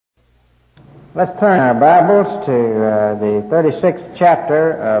Let's turn our Bibles to the 36th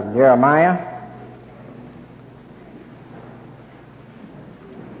chapter of Jeremiah.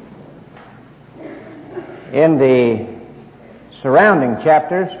 In the surrounding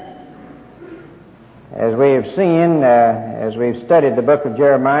chapters, as we have seen, as we've studied the book of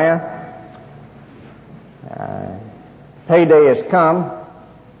Jeremiah, payday has come,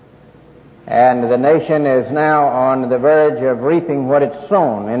 and the nation is now on the verge of reaping what it's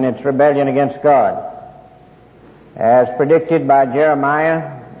sown in its rebellion against God. As predicted by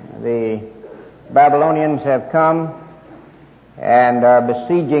Jeremiah, the Babylonians have come and are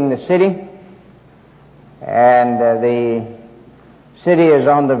besieging the city, and the city is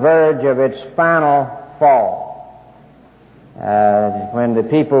on the verge of its final fall. When the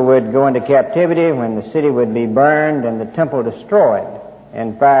people would go into captivity, when the city would be burned and the temple destroyed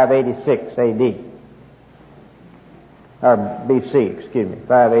in 586 A.D. Or B.C.,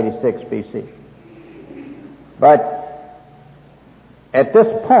 586 B.C. But at this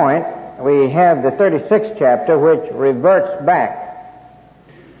point, we have the 36th chapter, which reverts back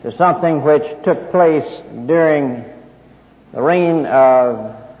to something which took place during the reign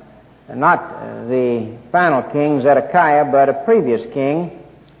of not the final king, Zedekiah, but a previous king,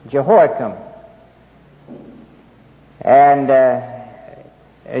 Jehoiakim. And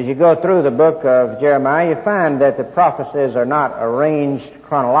as you go through the book of Jeremiah, you find that the prophecies are not arranged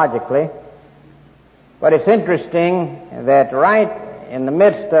chronologically. But it's interesting that right in the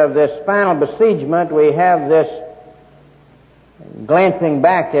midst of this final besiegement, we have this glancing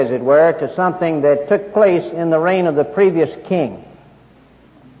back, as it were, to something that took place in the reign of the previous king.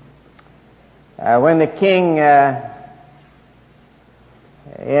 When the king, in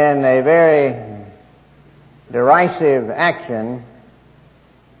a very derisive action,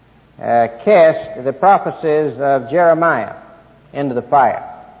 cast the prophecies of Jeremiah into the fire.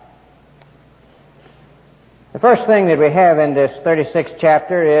 The first thing that we have in this 36th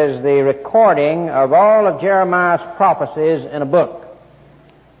chapter is the recording of all of Jeremiah's prophecies in a book.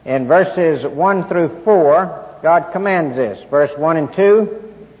 In verses 1 through 4, God commands this. Verse 1 and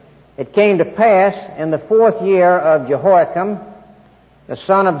 2, "It came to pass in the 4th year of Jehoiakim, the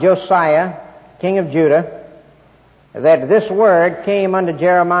son of Josiah, king of Judah, that this word came unto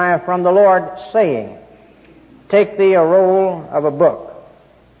Jeremiah from the Lord, saying, Take thee a roll of a book,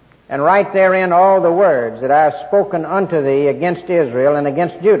 and write therein all the words that I have spoken unto thee against Israel and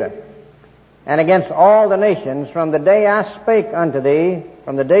against Judah, and against all the nations from the day I spake unto thee,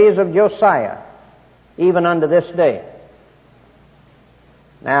 from the days of Josiah, even unto this day."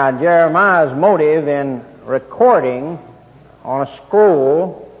 Now, Jeremiah's motive in recording on a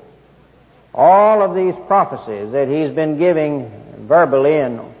scroll all of these prophecies that he's been giving verbally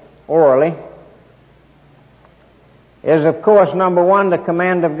and orally is, of course, number one, the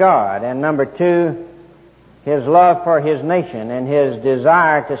command of God, and number two, his love for his nation and his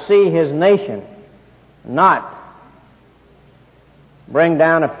desire to see his nation not bring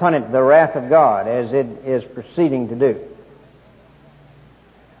down upon it the wrath of God as it is proceeding to do.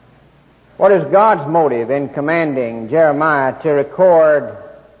 What is God's motive in commanding Jeremiah to record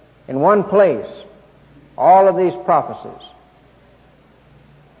in one place all of these prophecies?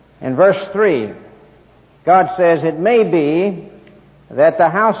 In verse 3, God says, "It may be that the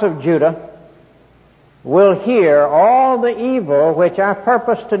house of Judah will hear all the evil which I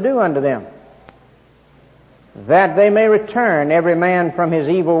purpose to do unto them, that they may return every man from his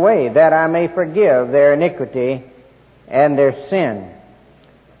evil way, that I may forgive their iniquity and their sin."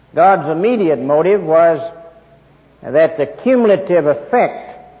 God's immediate motive was that the cumulative effect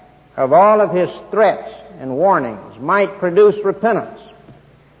of all of his threats and warnings might produce repentance,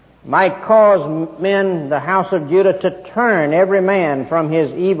 might cause men, the house of Judah, to turn every man from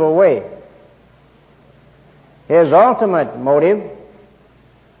his evil way. His ultimate motive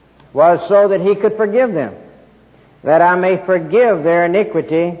was so that he could forgive them, that I may forgive their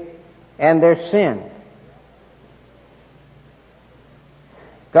iniquity and their sin.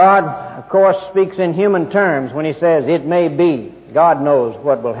 God, of course, speaks in human terms when he says, "It may be." God knows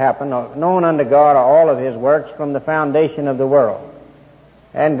what will happen. Known unto God are all of his works from the foundation of the world.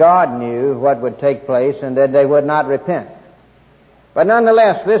 And God knew what would take place and that they would not repent. But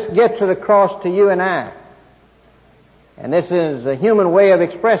nonetheless, this gets it across to you and I. And this is a human way of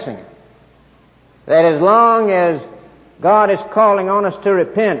expressing it. That as long as God is calling on us to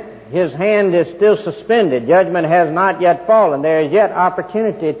repent, his hand is still suspended. Judgment has not yet fallen. There is yet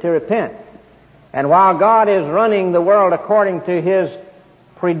opportunity to repent. And while God is running the world according to his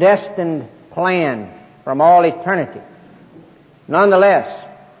predestined plan from all eternity, nonetheless,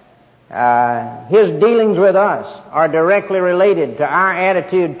 his dealings with us are directly related to our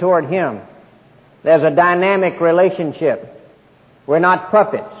attitude toward him There's a dynamic relationship. We're not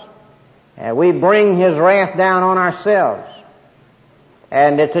puppets. We bring His wrath down on ourselves.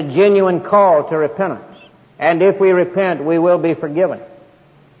 And it's a genuine call to repentance. And if we repent, we will be forgiven.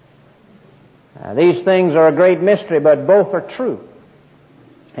 These things are a great mystery, but both are true.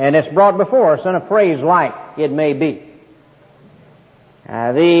 And it's brought before us in a phrase like it may be.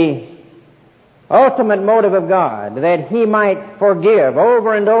 The ultimate motive of God, that He might forgive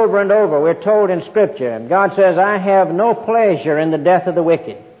over and over and over, we're told in Scripture. And God says, I have no pleasure in the death of the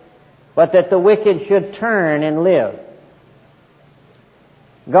wicked, but that the wicked should turn and live.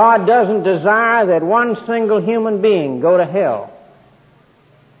 God doesn't desire that one single human being go to hell.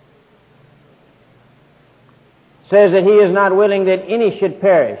 Says that He is not willing that any should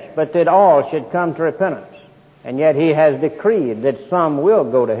perish, but that all should come to repentance. And yet He has decreed that some will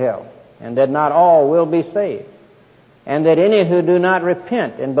go to hell, and that not all will be saved, and that any who do not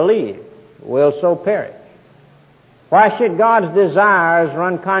repent and believe will so perish. Why should God's desires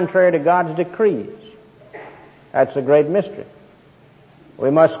run contrary to God's decrees? That's a great mystery. We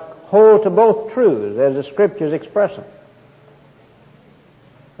must hold to both truths as the Scriptures express them.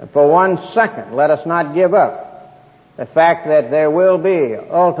 And for 1 second, let us not give up the fact that there will be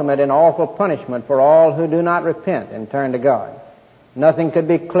ultimate and awful punishment for all who do not repent and turn to God. Nothing could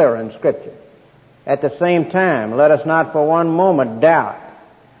be clearer in Scripture. At the same time, let us not for one moment doubt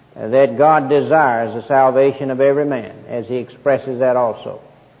that God desires the salvation of every man, as He expresses that also.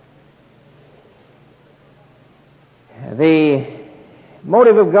 The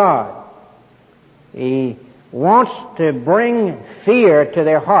motive of God, He wants to bring fear to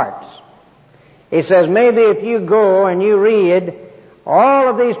their hearts. He says, maybe if you go and you read all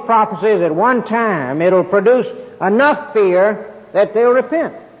of these prophecies at one time, it'll produce enough fear that they'll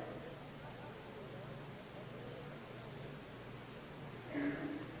repent.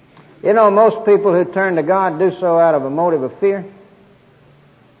 You know, most people who turn to God do so out of a motive of fear.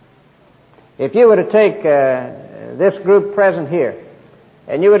 If you were to take this group present here,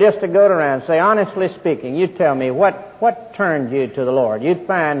 and you were just to go around and say, honestly speaking, you tell me what turned you to the Lord, you'd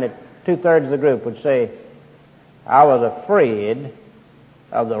find that 2/3 of the group would say, I was afraid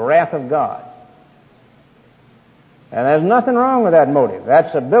of the wrath of God. And there's nothing wrong with that motive.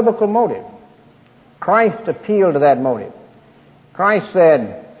 That's a biblical motive. Christ appealed to that motive. Christ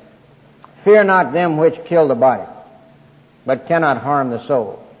said, fear not them which kill the body, but cannot harm the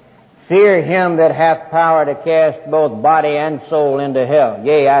soul. Fear Him that hath power to cast both body and soul into hell.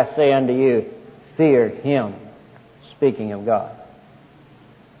 Yea, I say unto you, fear Him. Speaking of God.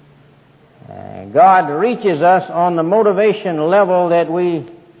 God reaches us on the motivation level that we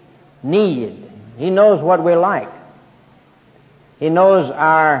need. He knows what we like. He knows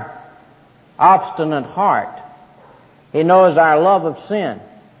our obstinate heart. He knows our love of sin.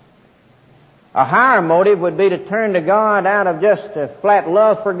 A higher motive would be to turn to God out of just a flat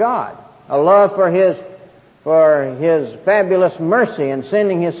love for God, a love for His fabulous mercy in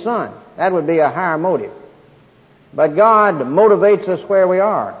sending His Son. That would be a higher motive. But God motivates us where we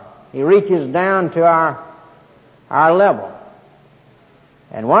are. He reaches down to our level.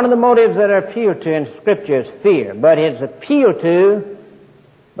 And one of the motives that are appealed to in Scripture is fear, but it's appealed to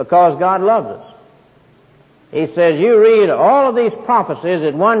because God loves us. He says, you read all of these prophecies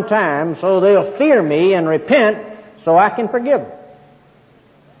at one time so they'll fear me and repent so I can forgive them.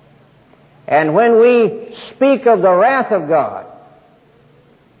 And when we speak of the wrath of God,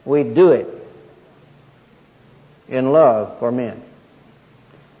 we do it in love for men.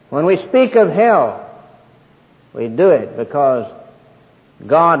 When we speak of hell, we do it because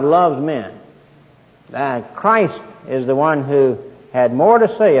God loves men. Christ is the one who had more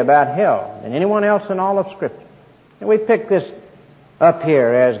to say about hell than anyone else in all of Scripture. And we pick this up here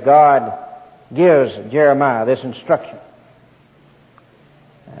as God gives Jeremiah this instruction.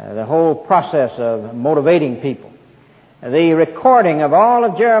 The whole process of motivating people. The recording of all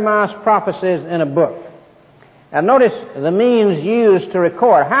of Jeremiah's prophecies in a book. Now notice the means used to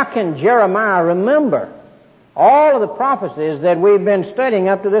record. How can Jeremiah remember all of the prophecies that we've been studying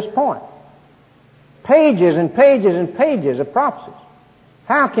up to this point? Pages and pages and pages of prophecies.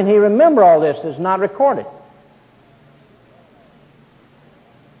 How can he remember all this that's not recorded?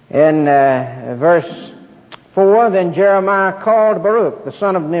 In verse 4, then Jeremiah called Baruch, the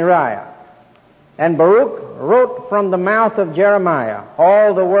son of Neriah. And Baruch wrote from the mouth of Jeremiah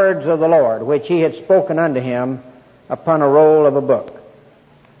all the words of the Lord, which he had spoken unto him upon a roll of a book.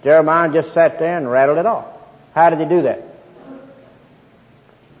 Jeremiah just sat there and rattled it off. How did he do that?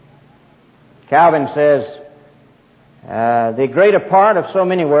 Calvin says, the greater part of so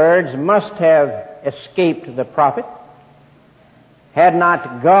many words must have escaped the prophet. had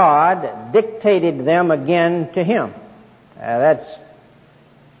not God dictated them again to him. That's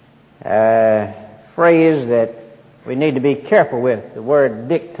a phrase that we need to be careful with, the word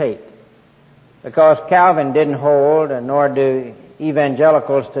dictate. Because Calvin didn't hold, nor do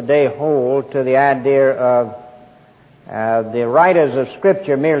evangelicals today hold, to the idea of the writers of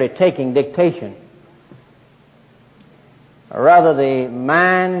Scripture merely taking dictation. Or rather, the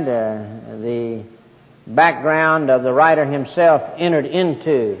mind, the background of the writer himself entered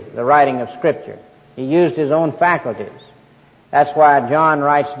into the writing of Scripture. He used his own faculties. That's why John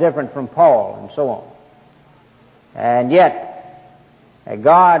writes different from Paul, and so on. And yet,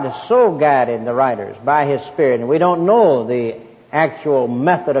 God so guided the writers by His Spirit, and we don't know the actual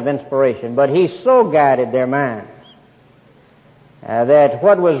method of inspiration, but He so guided their minds that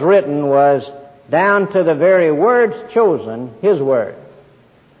what was written was, down to the very words chosen, His Word.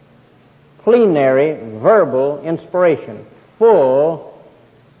 Plenary, verbal inspiration, full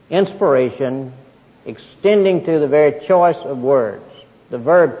inspiration, extending to the very choice of words, the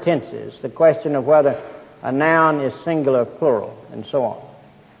verb tenses, the question of whether a noun is singular or plural, and so on.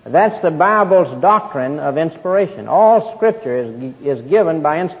 That's the Bible's doctrine of inspiration. All Scripture is given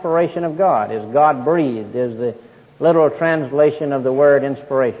by inspiration of God, is God-breathed, is the literal translation of the word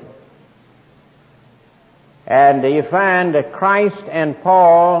inspiration. And you find Christ and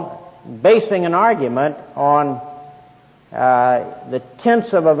Paul basing an argument on the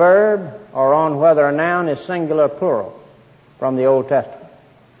tense of a verb or on whether a noun is singular or plural from the Old Testament.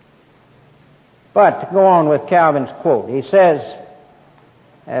 But to go on with Calvin's quote, he says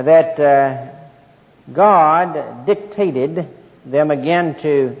that God dictated them again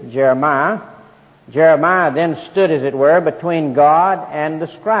to Jeremiah. Jeremiah then stood, as it were, between God and the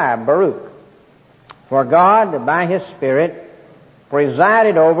scribe, Baruch. For God, by His Spirit,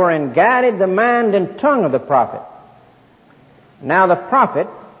 presided over and guided the mind and tongue of the prophet. Now the prophet,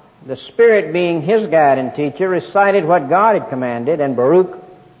 the Spirit being his guide and teacher, recited what God had commanded, and Baruch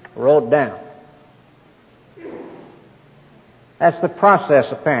wrote down. That's the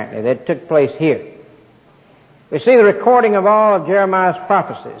process, apparently, that took place here. We see the recording of all of Jeremiah's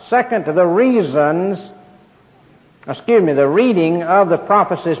prophecies. Second, the reading of the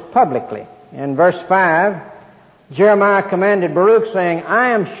prophecies publicly. In verse 5, Jeremiah commanded Baruch, saying,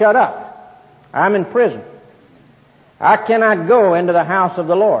 I am shut up. I'm in prison. I cannot go into the house of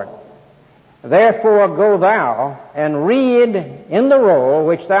the Lord. Therefore go thou and read in the roll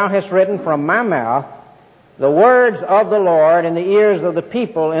which thou hast written from my mouth the words of the Lord in the ears of the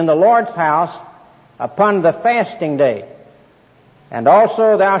people in the Lord's house upon the fasting day. And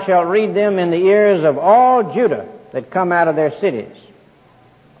also thou shalt read them in the ears of all Judah that come out of their cities.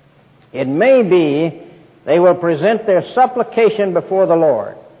 It may be they will present their supplication before the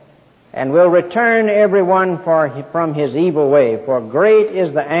Lord, and will return every one from his evil way. For great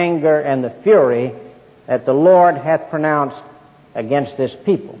is the anger and the fury that the Lord hath pronounced against this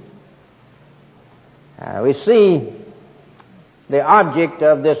people. We see the object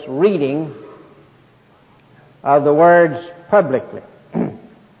of this reading of the words publicly,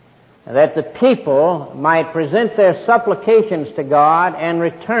 that the people might present their supplications to God and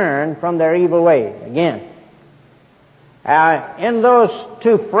return from their evil ways. Again, in those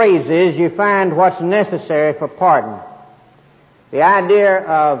two phrases you find what's necessary for pardon. The idea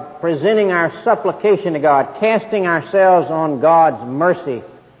of presenting our supplication to God, casting ourselves on God's mercy.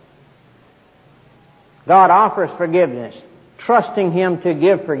 God offers forgiveness, trusting Him to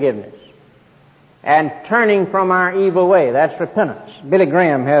give forgiveness, and turning from our evil way. That's repentance. Billy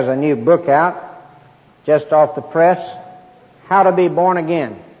Graham has a new book out, just off the press, How to Be Born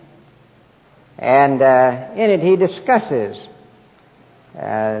Again. And in it he discusses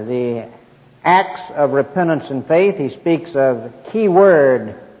the acts of repentance and faith. He speaks of the key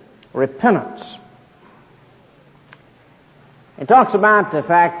word, repentance. He talks about the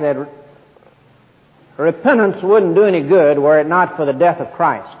fact that repentance wouldn't do any good were it not for the death of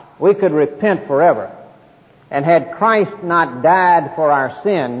Christ. We could repent forever. And had Christ not died for our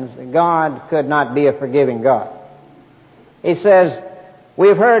sins, God could not be a forgiving God. He says,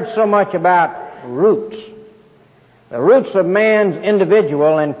 we've heard so much about roots. The roots of man's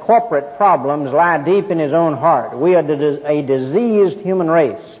individual and corporate problems lie deep in his own heart. We are a diseased human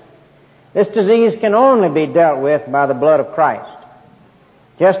race. This disease can only be dealt with by the blood of Christ.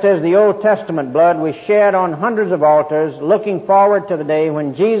 Just as the Old Testament blood was shed on hundreds of altars, looking forward to the day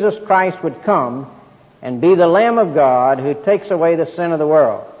when Jesus Christ would come and be the Lamb of God who takes away the sin of the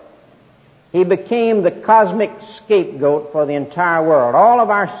world. He became the cosmic scapegoat for the entire world. All of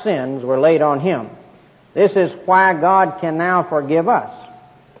our sins were laid on Him. This is why God can now forgive us.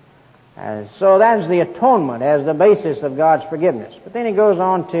 So that's the atonement as the basis of God's forgiveness. But then he goes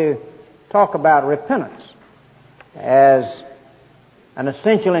on to talk about repentance as an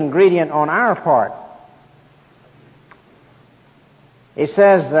essential ingredient on our part. He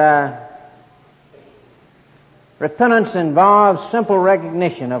says, repentance involves simple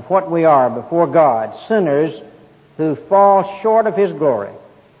recognition of what we are before God, sinners who fall short of His glory.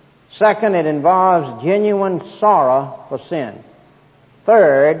 Second, it involves genuine sorrow for sin.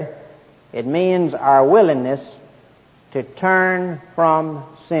 Third, it means our willingness to turn from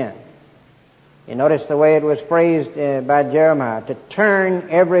sin. You notice the way it was phrased by Jeremiah, to turn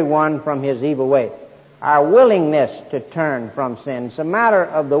everyone from his evil way. Our willingness to turn from sin. It's a matter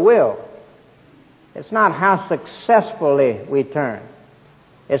of the will. It's not how successfully we turn.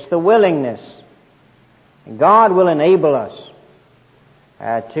 It's the willingness. God will enable us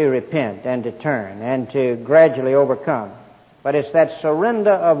to repent and to turn and to gradually overcome. But it's that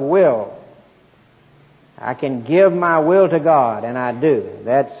surrender of will. I can give my will to God, and I do.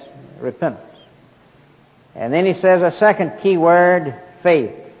 That's repentance. And then he says a second key word,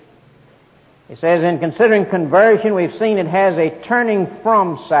 faith. He says, in considering conversion, we've seen it has a turning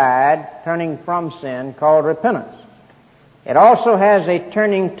from side, turning from sin, called repentance. It also has a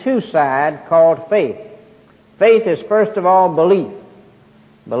turning to side called faith. Faith is first of all belief.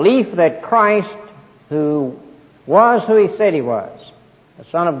 Belief that Christ, who was who He said He was, the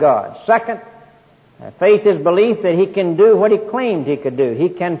Son of God. Second, faith is belief that He can do what He claimed He could do. He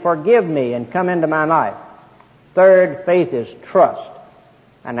can forgive me and come into my life. Third, faith is trust,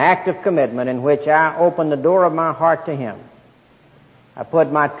 an act of commitment in which I open the door of my heart to Him. I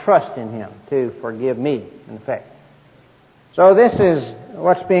put my trust in Him to forgive me, in effect. So this is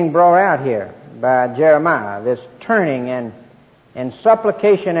what's being brought out here by Jeremiah, this turning and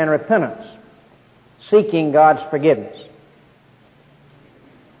supplication and repentance, seeking God's forgiveness.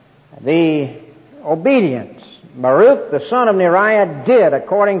 The obedience Baruch, the son of Neriah, did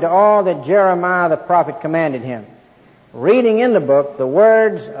according to all that Jeremiah the prophet commanded him, reading in the book the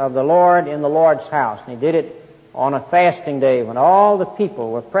words of the Lord in the Lord's house. And he did it on a fasting day when all the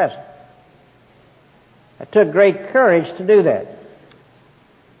people were present. It took great courage to do that.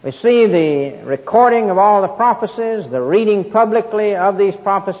 We see the recording of all the prophecies, the reading publicly of these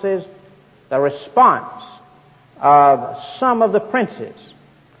prophecies, the response of some of the princes.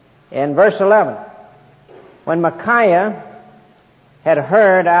 In verse 11, when Micaiah had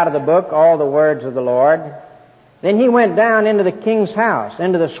heard out of the book all the words of the Lord, then he went down into the king's house,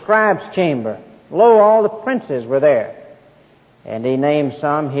 into the scribe's chamber. Lo, all the princes were there. And he named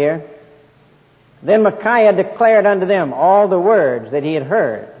some here. Then Micaiah declared unto them all the words that he had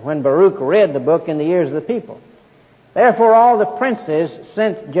heard when Baruch read the book in the ears of the people. Therefore all the princes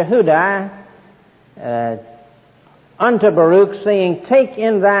sent Jehudi unto Baruch, saying, Take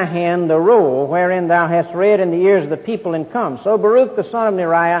in thy hand the roll wherein thou hast read in the ears of the people, and come. So Baruch the son of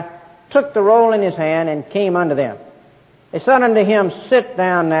Neriah took the roll in his hand and came unto them. They said unto him, Sit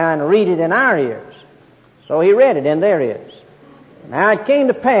down now and read it in our ears. So he read it in their ears. Now it came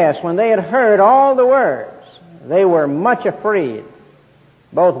to pass, when they had heard all the words, they were much afraid,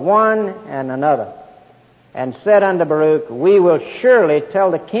 both one and another, and said unto Baruch, We will surely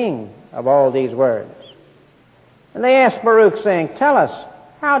tell the king of all these words. And they asked Baruch, saying, Tell us,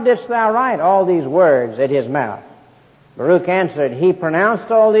 how didst thou write all these words at his mouth? Baruch answered, He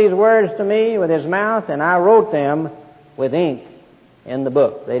pronounced all these words to me with his mouth, and I wrote them with ink in the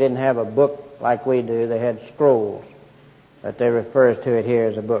book. They didn't have a book like we do. They had scrolls, but they refers to it here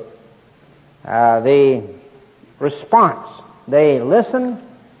as a book. The response, they listen,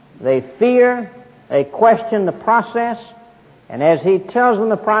 they fear, they question the process, and as he tells them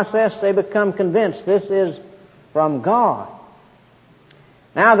the process, they become convinced this is from God.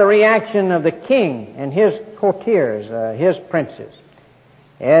 Now the reaction of the king and his courtiers, his princes.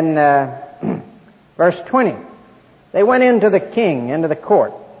 In verse 20, they went into the king, into the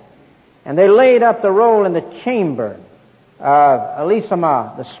court, and they laid up the roll in the chamber of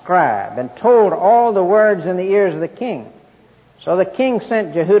Elisama the scribe, and told all the words in the ears of the king. So the king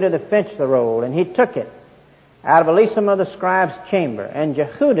sent Jehudi to fetch the roll, and he took it out of Elisama the scribe's chamber. And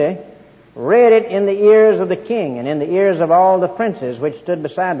Jehudi read it in the ears of the king, and in the ears of all the princes which stood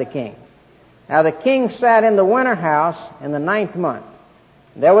beside the king. Now the king sat in the winter house in the 9th month.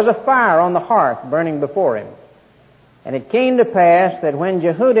 There was a fire on the hearth burning before him. And it came to pass that when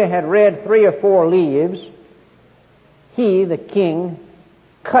Jehudi had read 3 or 4 leaves, he, the king,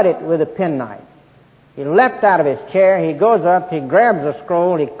 cut it with a penknife. He leapt out of his chair, he goes up, he grabs a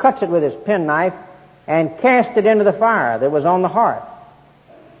scroll, he cuts it with his penknife, and cast it into the fire that was on the hearth.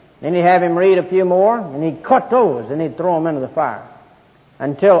 Then he'd have him read a few more, and he'd cut those, and he'd throw them into the fire.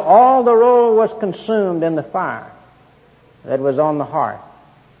 until all the roll was consumed in the fire that was on the hearth.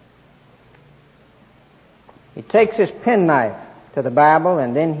 He takes his penknife to the Bible,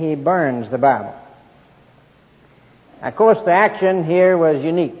 and then he burns the Bible. Of course, the action here was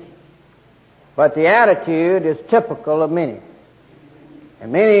unique, but the attitude is typical of many.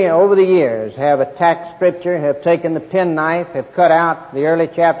 And many over the years have attacked Scripture, have taken the penknife, have cut out the early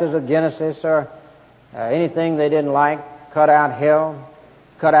chapters of Genesis or anything they didn't like, cut out hell,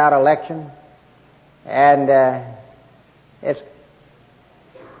 cut out election. And it's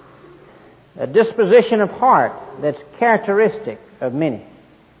a disposition of heart that's characteristic of many.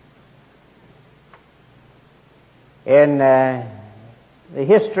 In the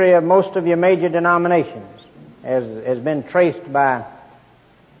history of most of your major denominations, as has been traced by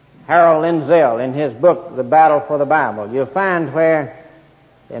Harold Lindsell in his book, The Battle for the Bible, you'll find where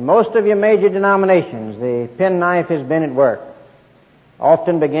in most of your major denominations the penknife has been at work,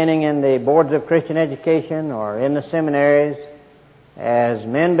 often beginning in the boards of Christian education or in the seminaries, as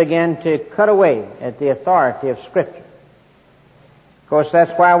men began to cut away at the authority of Scripture. Of course,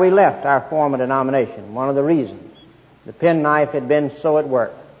 that's why we left our former denomination, one of the reasons. The penknife had been so at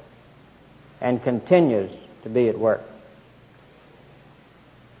work and continues to be at work.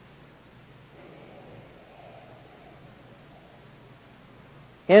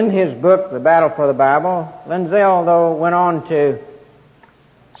 In his book, The Battle for the Bible, Lindsell, though, went on to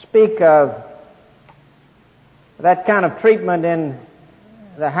speak of that kind of treatment in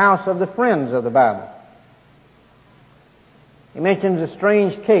the house of the Friends of the Bible. He mentions a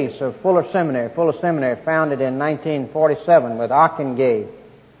strange case of Fuller Seminary. Fuller Seminary, founded in 1947 with Ockenga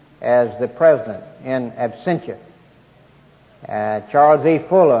as the president in absentia. Charles E.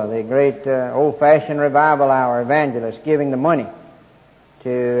 Fuller, the great old-fashioned revival hour evangelist, giving the money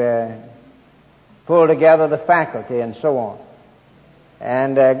to pull together the faculty and so on.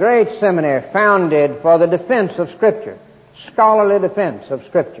 And a great seminary founded for the defense of Scripture, scholarly defense of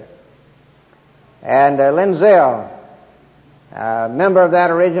Scripture. And Lindsell, a member of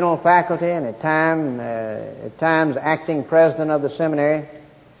that original faculty and at times acting president of the seminary,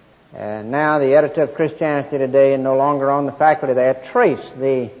 and now the editor of Christianity Today and no longer on the faculty there, traced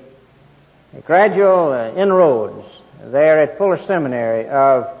the gradual inroads there at Fuller Seminary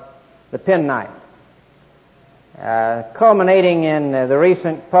of the penknife, culminating in the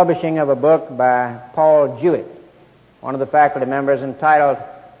recent publishing of a book by Paul Jewett, one of the faculty members, entitled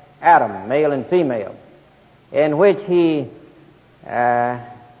Adam, Male and Female, in which he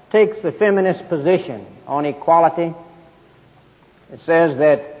takes the feminist position on equality. It says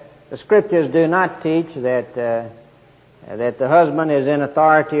that the Scriptures do not teach that the husband is in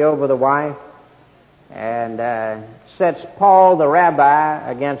authority over the wife, and sets Paul the rabbi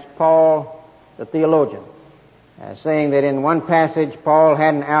against Paul the theologian, saying that in one passage Paul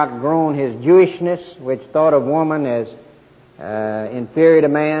hadn't outgrown his Jewishness, which thought of woman as inferior to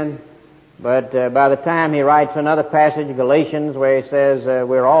man, but by the time he writes another passage, Galatians, where he says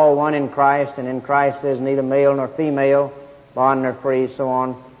we're all one in Christ, and in Christ there's neither male nor female, bond nor free, so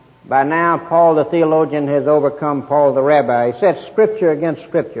on. By now, Paul the theologian has overcome Paul the rabbi. He sets Scripture against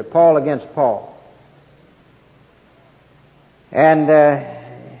Scripture, Paul against Paul. And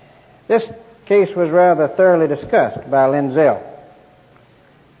this case was rather thoroughly discussed by Lindsell.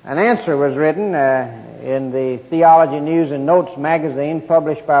 An answer was written in the Theology News and Notes magazine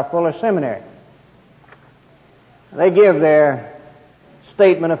published by Fuller Seminary. They give their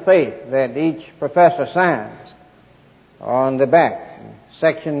statement of faith that each professor signs on the back.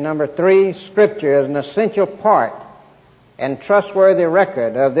 Section number 3, Scripture is an essential part and trustworthy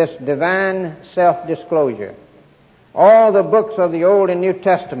record of this divine self-disclosure. All the books of the Old and New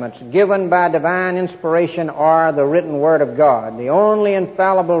Testaments given by divine inspiration are the written Word of God, the only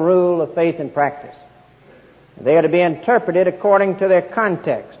infallible rule of faith and practice. They are to be interpreted according to their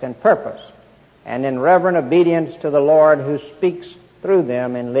context and purpose, and in reverent obedience to the Lord who speaks through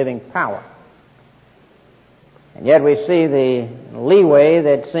them in living power. And yet we see the leeway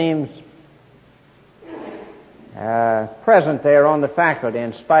that seems present there on the faculty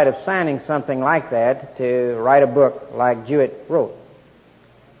in spite of signing something like that to write a book like Jewett wrote.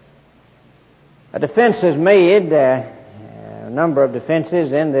 A defense is made, a number of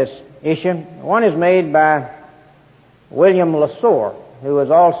defenses in this issue. One is made by William Lasore, who was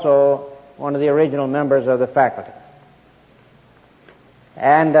also one of the original members of the faculty.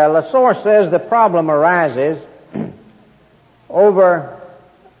 And Lasore says the problem arises over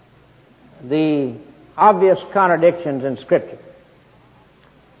the obvious contradictions in Scripture.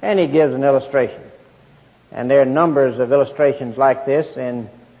 And he gives an illustration. And there are numbers of illustrations like this in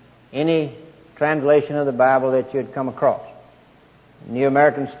any translation of the Bible that you'd come across. New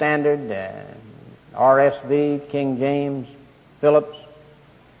American Standard, RSV, King James, Phillips.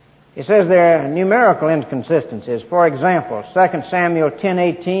 He says there are numerical inconsistencies. For example, 2 Samuel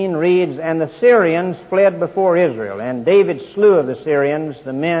 10:18 reads, "And the Syrians fled before Israel, and David slew of the Syrians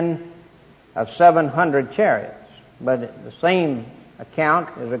the men of 700 chariots." But the same account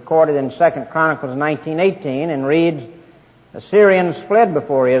is recorded in 2 Chronicles 19:18 and reads, "The Syrians fled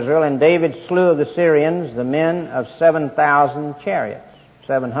before Israel, and David slew of the Syrians the men of 7,000 chariots."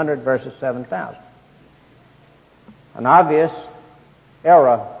 700 versus 7,000. An obvious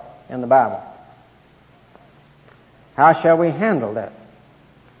error in the Bible. How shall we handle that?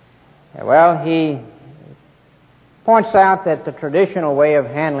 Well, he points out that the traditional way of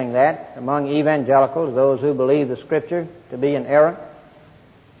handling that among evangelicals, those who believe the Scripture to be in error,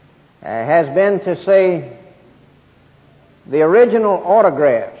 has been to say the original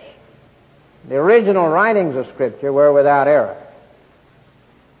autographs, the original writings of Scripture were without error.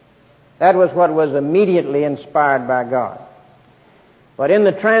 That was what was immediately inspired by God. But in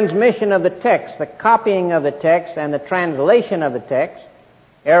the transmission of the text, the copying of the text and the translation of the text,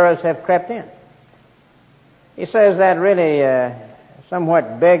 errors have crept in. He says that really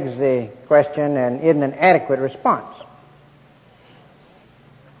somewhat begs the question and isn't an adequate response.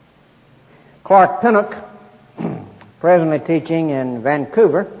 Clark Pinnock, presently teaching in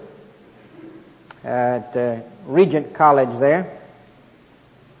Vancouver at Regent College there,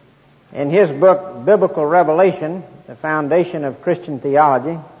 in his book, Biblical Revelation, The Foundation of Christian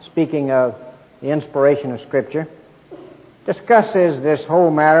Theology, speaking of the inspiration of Scripture, discusses this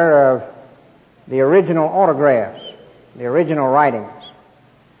whole matter of the original autographs, the original writings.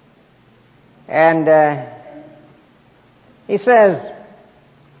 And he says,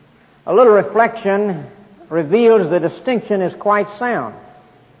 a little reflection reveals the distinction is quite sound.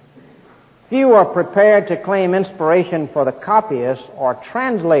 Few are prepared to claim inspiration for the copyists or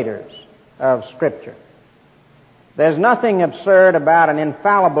translators of Scripture. There's nothing absurd about an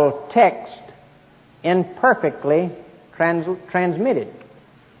infallible text imperfectly transmitted.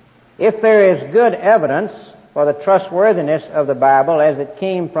 If there is good evidence for the trustworthiness of the Bible as it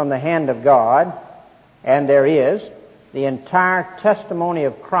came from the hand of God, and there is, the entire testimony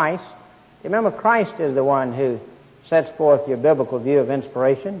of Christ. Remember, Christ is the one who sets forth your biblical view of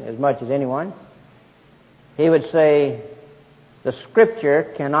inspiration as much as anyone. He would say, the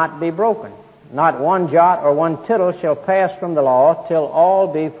Scripture cannot be broken. Not one jot or one tittle shall pass from the law till all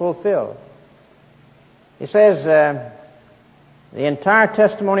be fulfilled. He says, the entire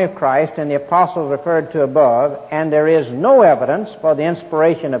testimony of Christ and the apostles referred to above, and there is no evidence for the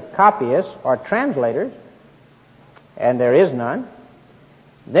inspiration of copyists or translators, and there is none,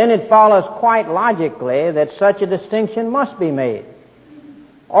 then it follows quite logically that such a distinction must be made.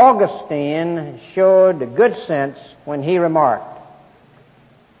 Augustine showed good sense when he remarked,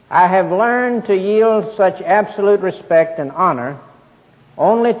 "I have learned to yield such absolute respect and honor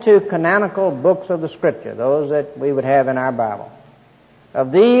only to canonical books of the Scripture," those that we would have in our Bible.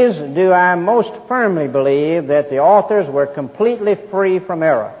 "Of these do I most firmly believe that the authors were completely free from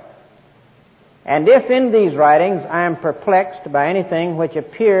error. And if in these writings I am perplexed by anything which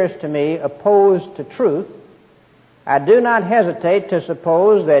appears to me opposed to truth, I do not hesitate to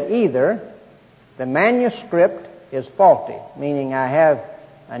suppose that either the manuscript is faulty," meaning I have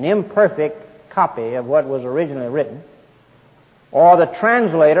an imperfect copy of what was originally written, or the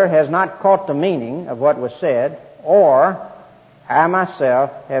translator has not caught the meaning of what was said, or I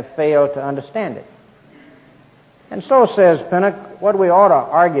myself have failed to understand it. And so, says Pinnock, what we ought to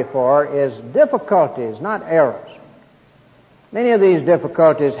argue for is difficulties, not errors. Many of these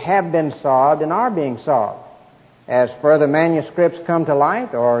difficulties have been solved and are being solved as further manuscripts come to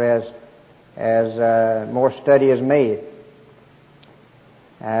light or as more study is made.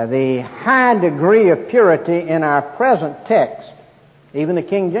 The high degree of purity in our present text, even the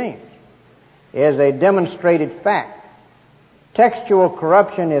King James, is a demonstrated fact. Textual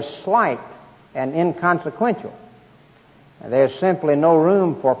corruption is slight and inconsequential. There's simply no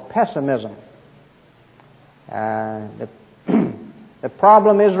room for pessimism. The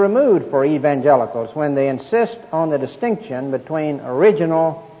problem is removed for evangelicals when they insist on the distinction between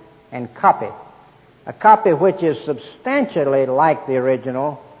original and copy. A copy which is substantially like the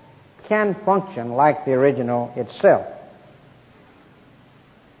original can function like the original itself.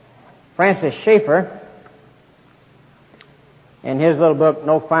 Francis Schaeffer, in his little book,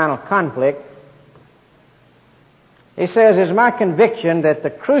 No Final Conflict, he says, "It's my conviction that the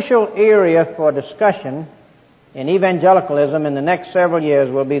crucial area for discussion in evangelicalism in the next several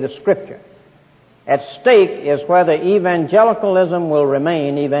years will be the Scripture. At stake is whether evangelicalism will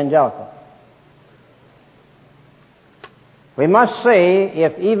remain evangelical." We must say,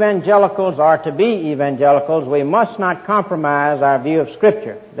 if evangelicals are to be evangelicals, we must not compromise our view of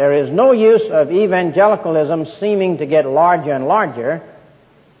Scripture. There is no use of evangelicalism seeming to get larger and larger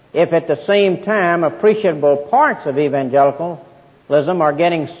if at the same time appreciable parts of evangelicalism are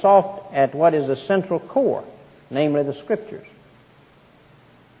getting soft at what is the central core, namely the Scriptures.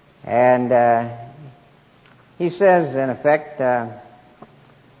 And he says, in effect,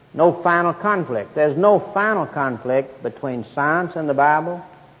 no final conflict. There's no final conflict between science and the Bible,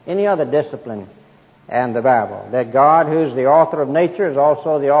 any other discipline and the Bible. That God, who's the author of nature, is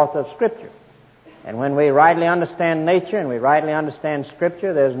also the author of Scripture. And when we rightly understand nature and we rightly understand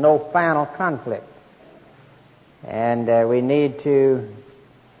Scripture, there's no final conflict. And we need to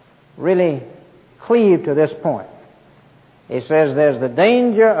really cleave to this point. He says there's the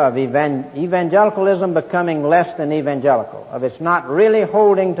danger of evangelicalism becoming less than evangelical, of its not really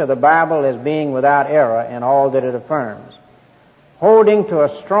holding to the Bible as being without error in all that it affirms. Holding to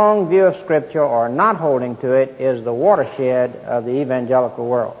a strong view of Scripture or not holding to it is the watershed of the evangelical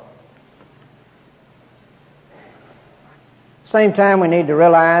world. Same time, we need to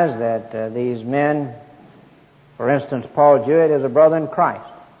realize that these men, for instance, Paul Jewett is a brother in Christ,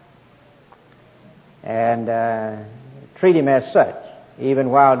 and treat him as such,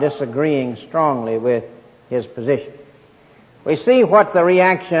 even while disagreeing strongly with his position. We see what the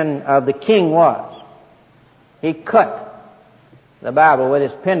reaction of the king was. He cut the Bible with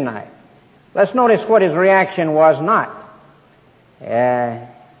his penknife. Let's notice what his reaction was not. It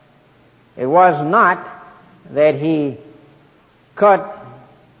was not that he cut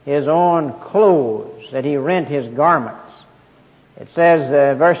his own clothes, that he rent his garments. It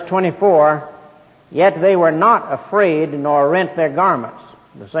says, verse 24, yet they were not afraid nor rent their garments.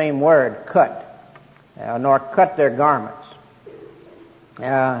 The same word, cut, nor cut their garments.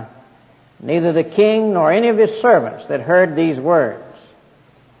 Neither the king nor any of his servants that heard these words.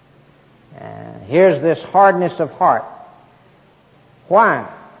 Here's this hardness of heart. Why?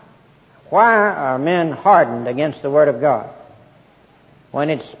 Why are men hardened against the Word of God? When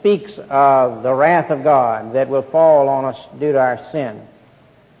it speaks of the wrath of God that will fall on us due to our sin.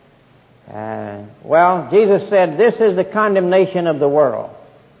 Well, Jesus said, this is the condemnation of the world,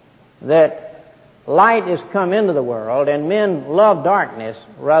 that light is come into the world, and men love darkness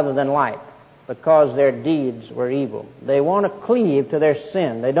rather than light, because their deeds were evil. They want to cleave to their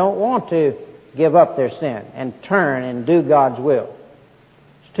sin. They don't want to give up their sin and turn and do God's will.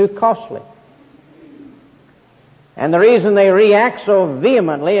 It's too costly. And the reason they react so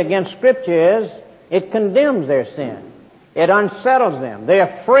vehemently against Scripture is it condemns their sin. It unsettles them.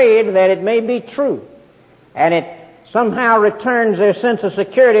 They're afraid that it may be true. And it somehow returns their sense of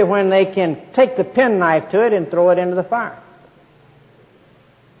security when they can take the penknife to it and throw it into the fire.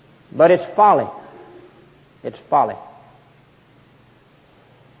 But it's folly. It's folly.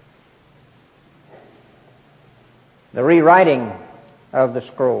 The rewriting of the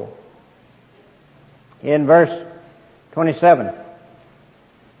scroll. In verse 27,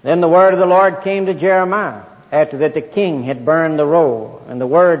 then the word of the Lord came to Jeremiah, after that the king had burned the roll, and the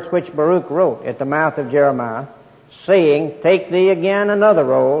words which Baruch wrote at the mouth of Jeremiah, saying, take thee again another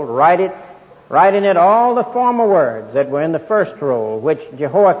roll, write in it all the former words that were in the first roll, which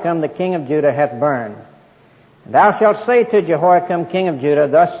Jehoiakim the king of Judah hath burned. And thou shalt say to Jehoiakim king of Judah,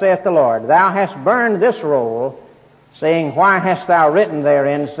 thus saith the Lord, thou hast burned this roll, saying, why hast thou written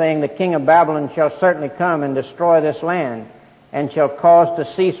therein, saying, the king of Babylon shall certainly come and destroy this land, and shall cause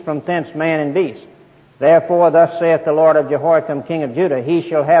to cease from thence man and beast. Therefore, thus saith the Lord of Jehoiakim king of Judah, he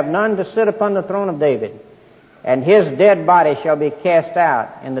shall have none to sit upon the throne of David, and his dead body shall be cast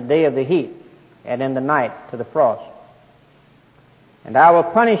out in the day of the heat, and in the night to the frost. And I will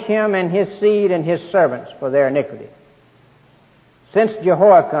punish him and his seed and his servants for their iniquity. Since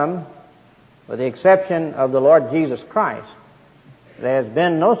Jehoiakim, with the exception of the Lord Jesus Christ, there has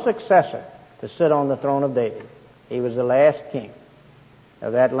been no successor to sit on the throne of David. He was the last king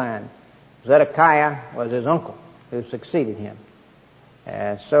of that line. Zedekiah was his uncle who succeeded him.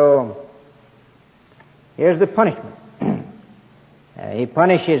 So here's the punishment. He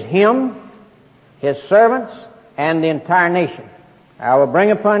punishes him, his servants, and the entire nation. I will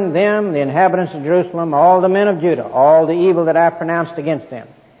bring upon them, the inhabitants of Jerusalem, all the men of Judah, all the evil that I pronounced against them.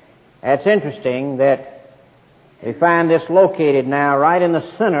 It's interesting that we find this located now right in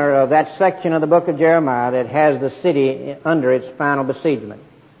the center of that section of the book of Jeremiah that has the city under its final besiegement.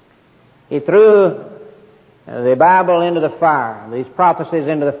 He threw the Bible into the fire, these prophecies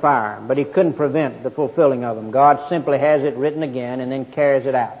into the fire, but he couldn't prevent the fulfilling of them. God simply has it written again and then carries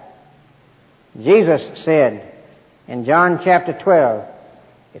it out. Jesus said in John chapter 12,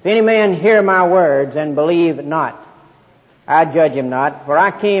 if any man hear my words and believe not, I judge him not, for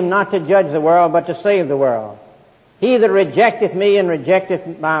I came not to judge the world, but to save the world. He that rejecteth me and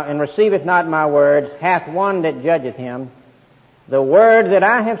receiveth not my words hath one that judgeth him. The word that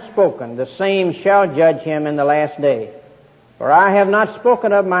I have spoken, the same shall judge him in the last day. For I have not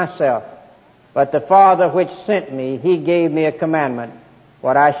spoken of myself, but the Father which sent me, he gave me a commandment,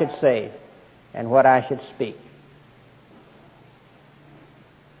 what I should say and what I should speak.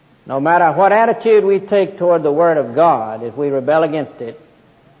 No matter what attitude we take toward the Word of God, if we rebel against it,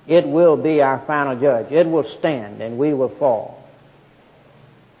 it will be our final judge. It will stand and we will fall.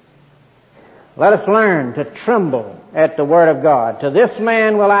 Let us learn to tremble at the Word of God. To this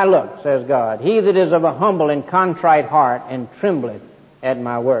man will I look, says God, he that is of a humble and contrite heart and trembleth at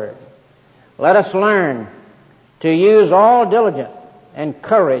my word. Let us learn to use all diligence and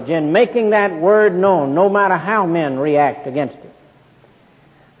courage in making that Word known, no matter how men react against it.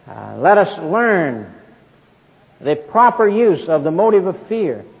 Let us learn the proper use of the motive of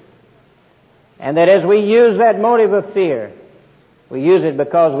fear. And that as we use that motive of fear, we use it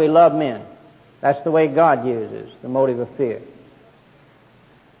because we love men. That's the way God uses the motive of fear.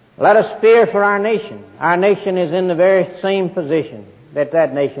 Let us fear for our nation. Our nation is in the very same position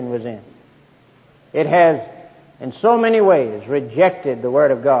that nation was in. It has, in so many ways, rejected the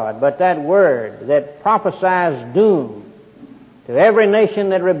Word of God. But that Word that prophesies doom to every nation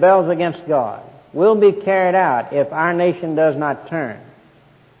that rebels against God will be carried out if our nation does not turn.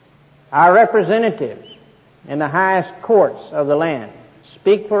 Our representatives in the highest courts of the land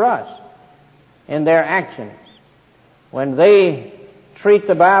speak for us in their actions. When they treat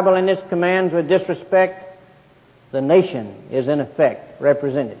the Bible and its commands with disrespect, the nation is in effect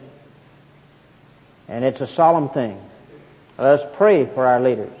represented. And it's a solemn thing. Let us pray for our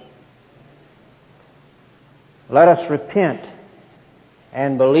leaders. Let us repent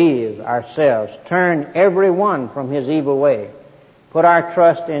and believe ourselves. Turn every one from his evil way. Put our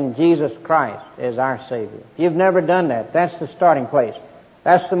trust in Jesus Christ as our Savior. If you've never done that, that's the starting place.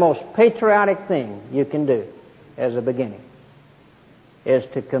 That's the most patriotic thing you can do as a beginning, is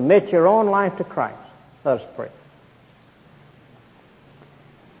to commit your own life to Christ. Let us pray.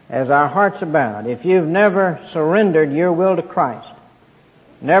 As our hearts are bowed, if you've never surrendered your will to Christ,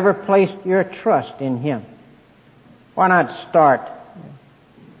 never placed your trust in Him, why not start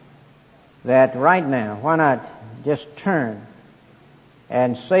that right now? Why not just turn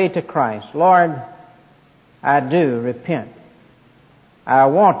and say to Christ, Lord, I do repent. I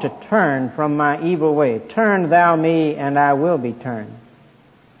want to turn from my evil way. Turn thou me and I will be turned.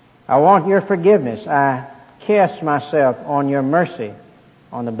 I want your forgiveness. I cast myself on your mercy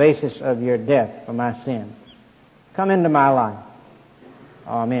on the basis of your death for my sins. Come into my life.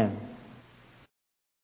 Amen.